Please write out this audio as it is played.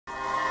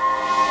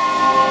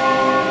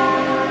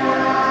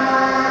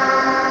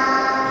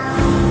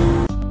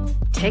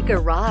Take a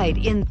ride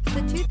in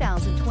the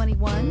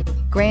 2021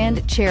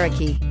 Grand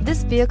Cherokee.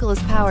 This vehicle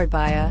is powered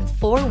by a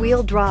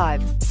four-wheel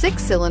drive,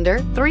 six-cylinder,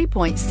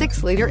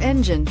 3.6-liter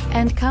engine,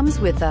 and comes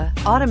with a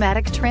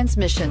automatic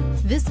transmission.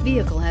 This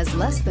vehicle has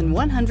less than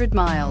 100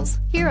 miles.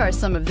 Here are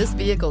some of this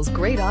vehicle's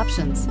great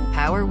options: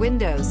 power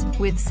windows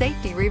with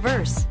safety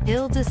reverse,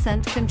 hill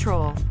descent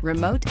control,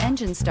 remote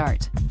engine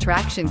start,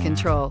 traction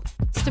control,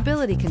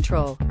 stability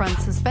control, front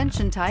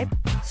suspension type,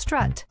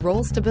 strut,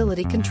 roll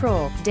stability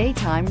control,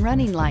 daytime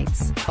running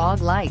lights,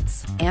 fog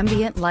lights,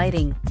 ambient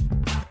lighting.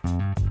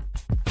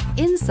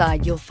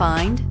 Inside you'll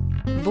find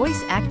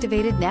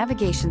voice-activated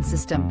navigation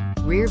system,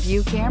 rear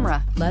view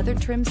camera, leather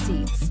trim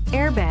seats,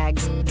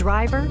 airbags,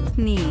 driver,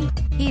 knee,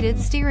 heated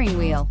steering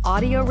wheel,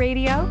 audio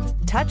radio,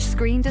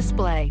 touchscreen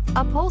display,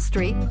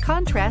 upholstery,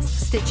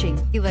 contrast stitching,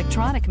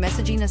 electronic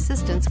messaging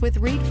assistance with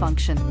read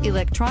function,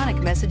 electronic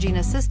messaging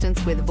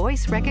assistance with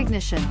voice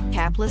recognition,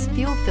 capless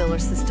fuel filler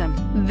system.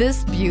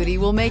 This beauty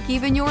will make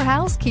even your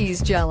house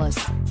keys jealous.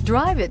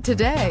 Drive it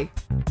today.